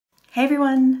Hey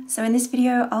everyone! So in this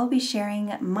video I'll be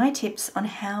sharing my tips on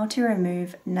how to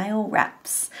remove nail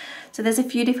wraps. So there's a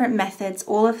few different methods,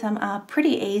 all of them are pretty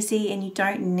easy and you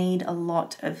don't need a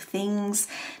lot of things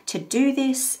to do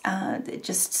this,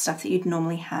 just stuff that you'd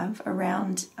normally have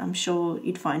around. I'm sure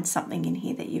you'd find something in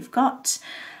here that you've got.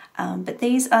 But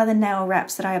these are the nail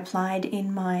wraps that I applied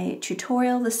in my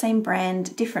tutorial, the same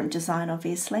brand, different design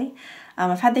obviously.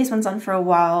 I've had these ones on for a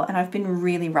while and I've been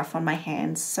really rough on my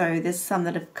hands, so there's some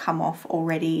that have come off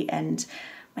already and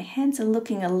my hands are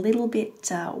looking a little bit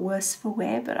worse for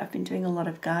wear, but I've been doing a lot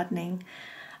of gardening.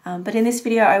 But in this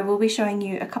video I will be showing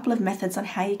you a couple of methods on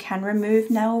how you can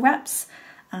remove nail wraps.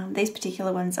 These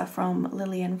particular ones are from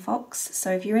Lillian Fox,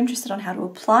 so if you're interested on how to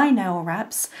apply nail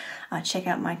wraps, check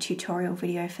out my tutorial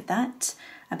video for that.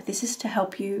 But this is to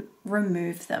help you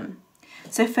remove them.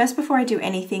 So first, before I do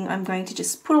anything, I'm going to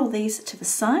just put all these to the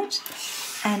side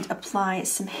and apply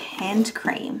some hand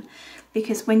cream,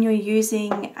 because when you're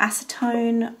using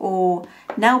acetone or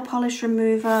nail polish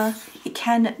remover, it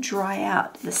can dry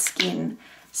out the skin.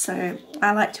 So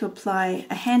I like to apply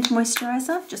a hand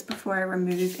moisturizer just before I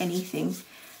remove anything,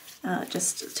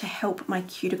 just to help my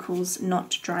cuticles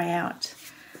not dry out.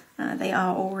 They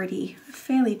are already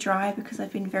fairly dry because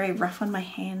I've been very rough on my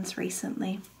hands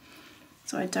recently.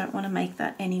 So I don't want to make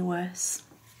that any worse.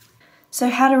 So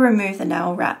how to remove the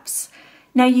nail wraps.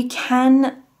 Now you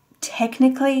can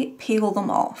technically peel them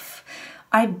off.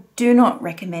 I do not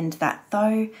recommend that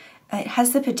though. It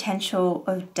has the potential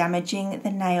of damaging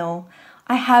the nail.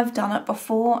 I have done it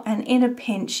before, and in a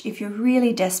pinch, if you're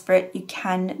really desperate, you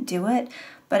can do it.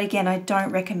 But again, I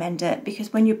don't recommend it,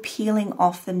 because when you're peeling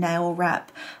off the nail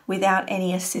wrap without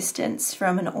any assistance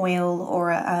from an oil or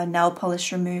a nail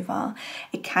polish remover,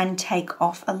 it can take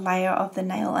off a layer of the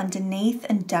nail underneath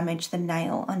and damage the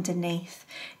nail underneath.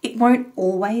 It won't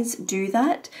always do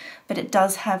that, but it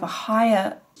does have a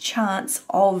higher chance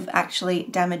of actually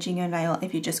damaging your nail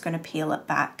if you're just going to peel it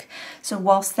back. So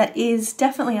whilst that is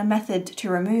definitely a method to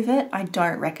remove it, I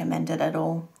don't recommend it at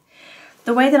all.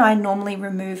 The way that I normally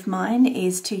remove mine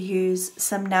is to use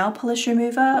some nail polish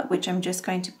remover, which I'm just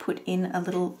going to put in a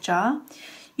little jar.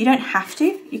 You don't have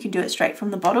to, you can do it straight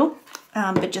from the bottle,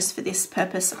 but just for this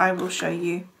purpose I will show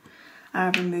you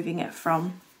removing it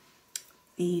from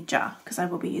the jar, because I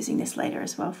will be using this later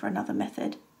as well for another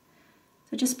method.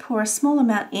 So just pour a small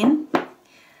amount in.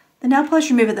 The nail polish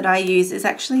remover that I use is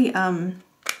actually a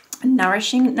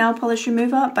nourishing nail polish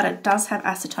remover, but it does have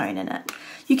acetone in it.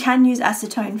 You can use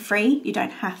acetone free, you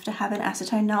don't have to have an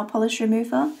acetone nail polish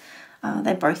remover.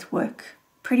 They both work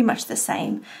pretty much the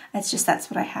same, it's just that's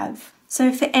what I have.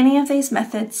 So for any of these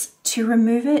methods, to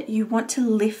remove it, you want to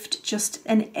lift just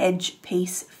an edge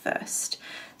piece first.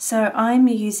 So I'm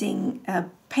using a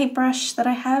paintbrush that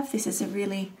I have. This is a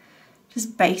really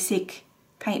just basic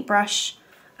paintbrush.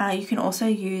 You can also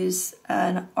use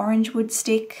an orange wood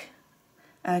stick,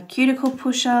 a cuticle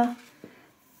pusher,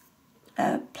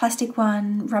 a plastic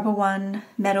one, rubber one,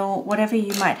 metal, whatever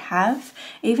you might have,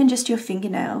 even just your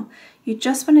fingernail. You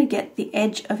just want to get the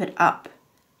edge of it up,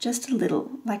 just a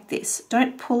little, like this.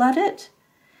 Don't pull at it.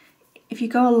 If you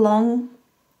go along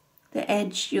the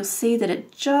edge, you'll see that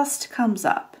it just comes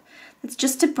up. It's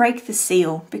just to break the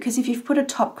seal, because if you've put a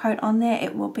top coat on there,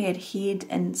 it will be adhered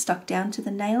and stuck down to the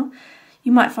nail.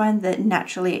 You might find that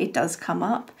naturally it does come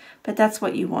up, but that's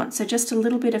what you want. So just a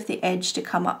little bit of the edge to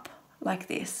come up like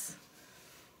this.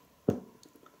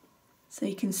 So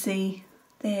you can see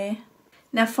there.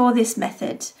 Now for this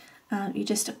method, you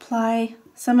just apply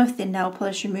some of the nail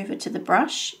polish remover to the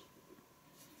brush.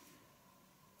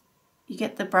 You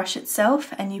get the brush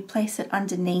itself and you place it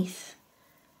underneath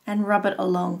and rub it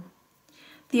along.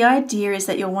 The idea is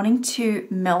that you're wanting to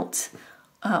melt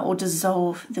or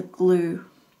dissolve the glue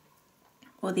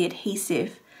or the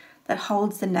adhesive that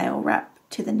holds the nail wrap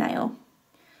to the nail.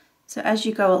 So as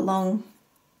you go along,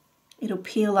 it'll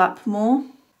peel up more.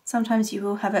 Sometimes you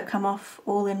will have it come off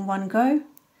all in one go.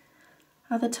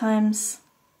 Other times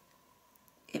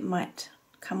it might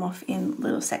come off in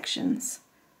little sections.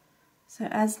 So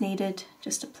as needed,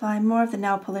 just apply more of the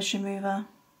nail polish remover,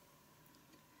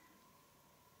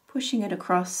 pushing it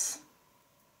across,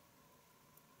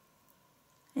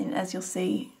 and as you'll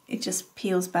see, it just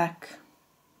peels back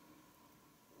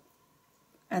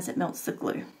as it melts the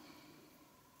glue.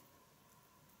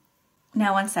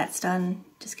 Now once that's done,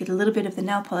 just get a little bit of the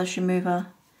nail polish remover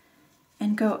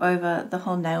and go over the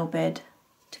whole nail bed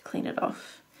to clean it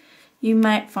off. You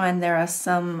might find there are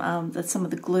some of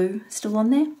the glue still on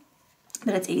there,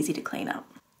 but it's easy to clean up.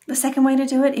 The second way to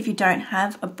do it, if you don't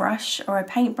have a brush or a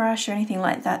paintbrush or anything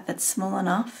like that that's small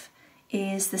enough,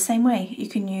 is the same way. You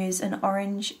can use an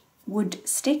orange wood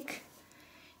stick.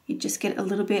 You just get a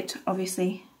little bit,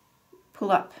 obviously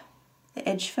pull up the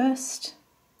edge first.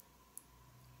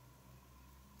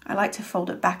 I like to fold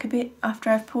it back a bit after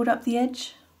I've pulled up the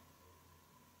edge.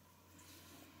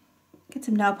 Get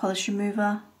some nail polish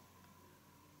remover,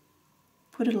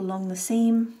 put it along the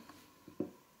seam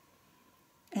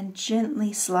and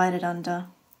gently slide it under.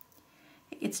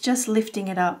 It's just lifting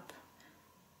it up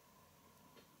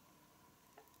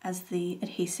as the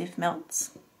adhesive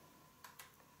melts.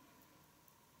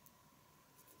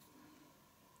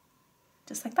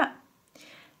 Just like that.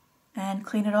 And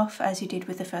clean it off as you did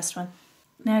with the first one.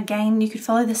 Now again, you could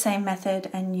follow the same method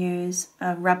and use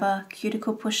a rubber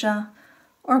cuticle pusher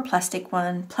or a plastic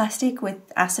one. Plastic with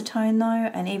acetone though,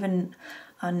 and even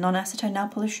a non-acetone nail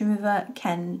polish remover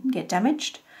can get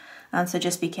damaged. So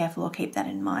just be careful or keep that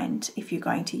in mind if you're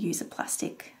going to use a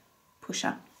plastic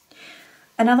pusher.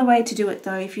 Another way to do it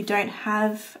though, if you don't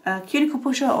have a cuticle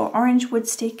pusher or orange wood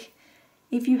stick,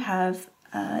 if you have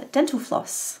dental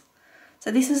floss. So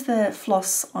this is the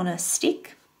floss on a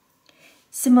stick.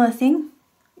 Similar thing,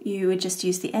 you would just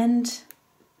use the end.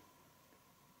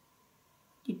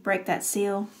 You'd break that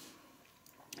seal,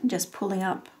 just pulling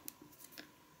up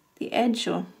the edge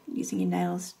or using your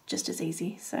nails, just as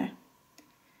easy. So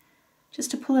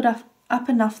just to pull it up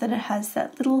enough that it has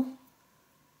that little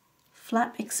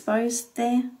flap exposed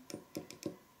there.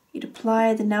 You'd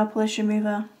apply the nail polish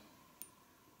remover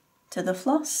to the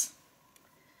floss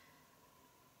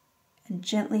and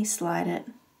gently slide it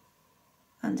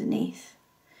underneath.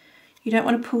 You don't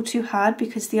want to pull too hard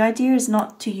because the idea is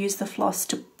not to use the floss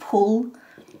to pull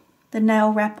the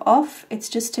nail wrap off, it's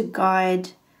just to guide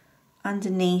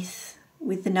underneath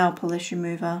with the nail polish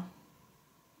remover.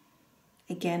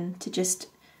 Again, to just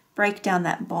break down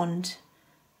that bond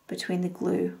between the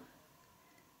glue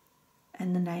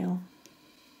and the nail.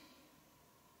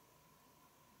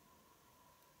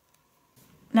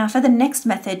 Now for the next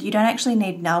method, you don't actually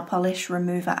need nail polish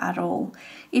remover at all.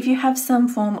 If you have some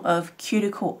form of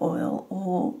cuticle oil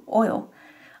or oil,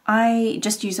 I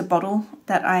just use a bottle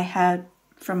that I had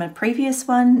from a previous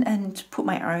one and put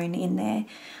my own in there.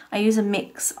 I use a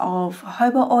mix of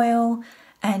jojoba oil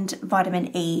and vitamin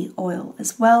E oil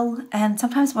as well, and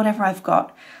sometimes whatever I've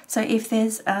got. So if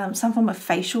there's some form of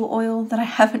facial oil that I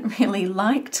haven't really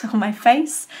liked on my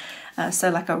face,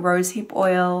 so like a rosehip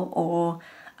oil or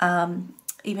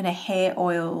even a hair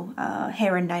oil,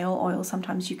 hair and nail oil,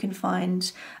 sometimes you can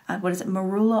find,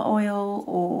 marula oil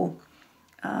or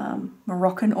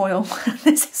Moroccan oil.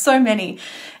 There's so many.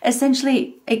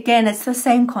 Essentially, again, it's the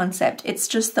same concept. It's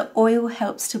just the oil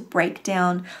helps to break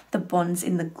down the bonds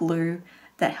in the glue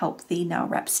that help the nail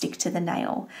wrap stick to the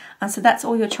nail. So that's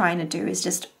all you're trying to do, is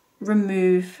just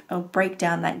remove or break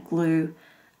down that glue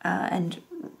and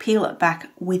peel it back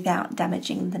without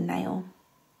damaging the nail.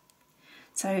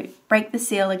 So break the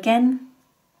seal again,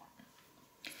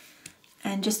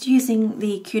 and just using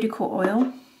the cuticle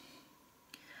oil,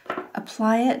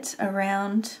 apply it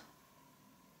around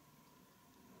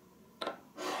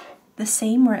the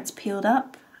seam where it's peeled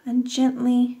up and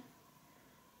gently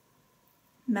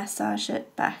massage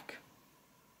it back.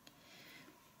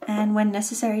 And when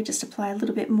necessary, just apply a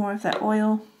little bit more of that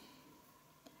oil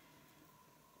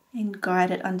and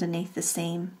guide it underneath the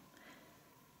seam.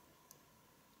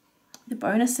 The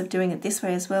bonus of doing it this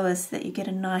way as well is that you get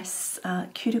a nice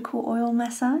cuticle oil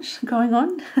massage going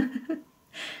on.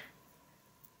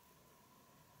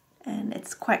 And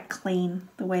it's quite clean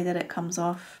the way that it comes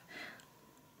off.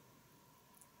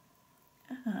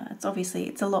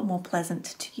 It's a lot more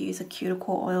pleasant to use a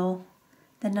cuticle oil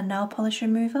than a nail polish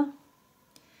remover.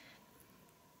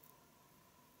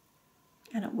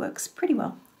 And it works pretty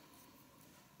well.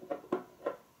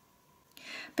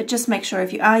 But just make sure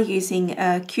if you are using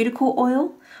a cuticle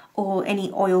oil or any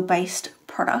oil-based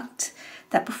product,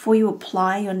 that before you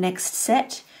apply your next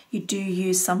set, you do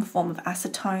use some form of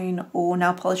acetone or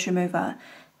nail polish remover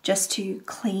just to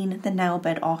clean the nail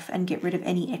bed off and get rid of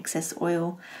any excess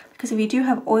oil. Because if you do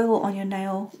have oil on your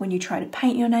nail when you try to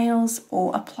paint your nails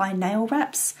or apply nail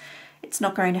wraps, it's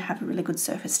not going to have a really good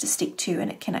surface to stick to, and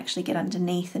it can actually get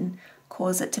underneath and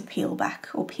cause it to peel back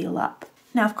or peel up.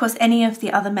 Now, of course, any of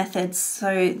the other methods,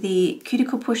 so the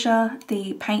cuticle pusher,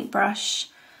 the paintbrush,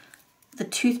 the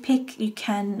toothpick, you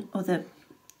can, or the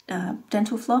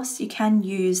dental floss, you can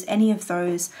use any of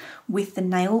those with the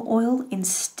nail oil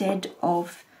instead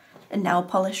of a nail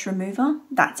polish remover.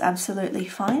 That's absolutely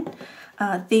fine.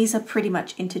 These are pretty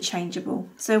much interchangeable.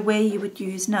 So where you would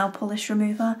use nail polish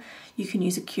remover, you can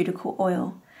use a cuticle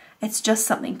oil. It's just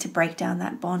something to break down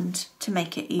that bond to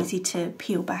make it easy to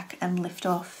peel back and lift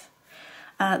off.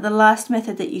 The last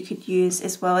method that you could use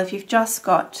as well, if you've just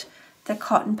got the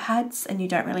cotton pads and you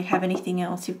don't really have anything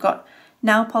else, you've got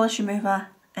nail polish remover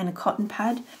and a cotton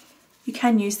pad, you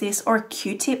can use this, or a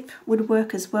Q-tip would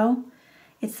work as well.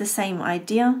 It's the same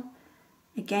idea.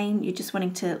 Again, you're just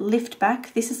wanting to lift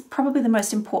back. This is probably the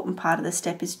most important part of the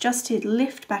step, is just to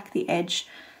lift back the edge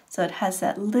so it has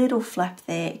that little flap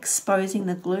there exposing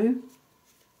the glue.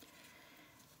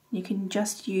 You can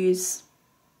just use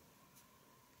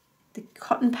the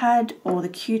cotton pad or the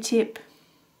Q-tip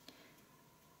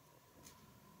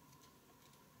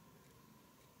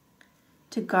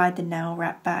to guide the nail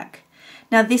wrap back.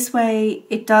 Now this way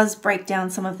it does break down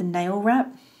some of the nail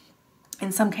wrap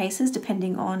in some cases,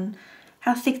 depending on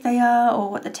how thick they are or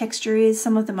what the texture is.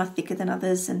 Some of them are thicker than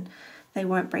others and they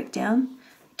won't break down.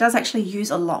 It does actually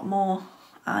use a lot more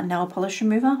nail polish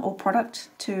remover or product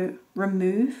to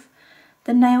remove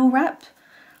the nail wrap.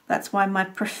 That's why my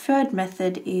preferred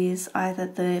method is either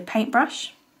the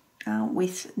paintbrush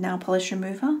with nail polish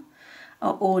remover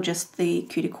or just the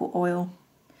cuticle oil,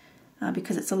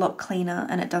 because it's a lot cleaner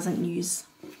and it doesn't use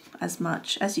as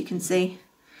much. As you can see,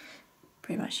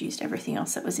 pretty much used everything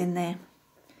else that was in there.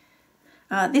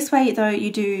 This way though, you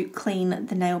do clean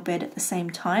the nail bed at the same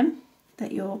time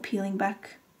that you're peeling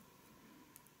back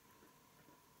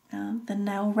the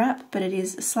nail wrap, but it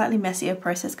is a slightly messier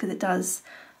process because it does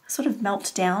sort of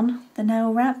melt down the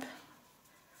nail wrap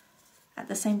at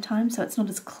the same time, so it's not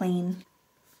as clean.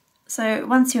 So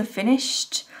once you're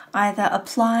finished, either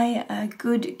apply a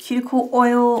good cuticle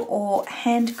oil or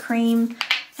hand cream.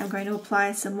 I'm going to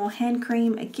apply some more hand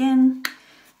cream again,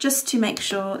 just to make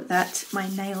sure that my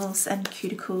nails and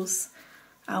cuticles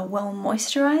are well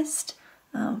moisturized.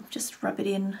 Just rub it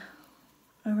in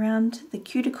around the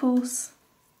cuticles.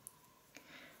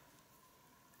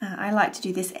 I like to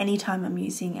do this anytime I'm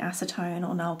using acetone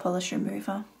or nail polish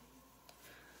remover,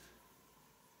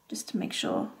 just to make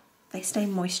sure they stay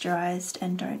moisturized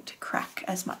and don't crack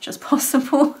as much as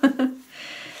possible.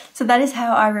 So that is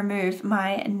how I remove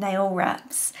my nail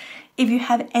wraps. If you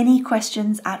have any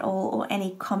questions at all or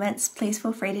any comments, please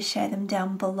feel free to share them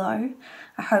down below.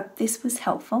 I hope this was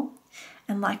helpful.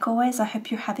 And like always, I hope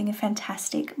you're having a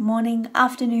fantastic morning,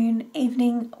 afternoon,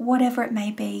 evening, whatever it may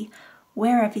be,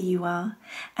 wherever you are.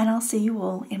 And I'll see you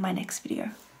all in my next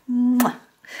video. Mwah.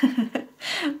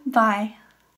 Bye.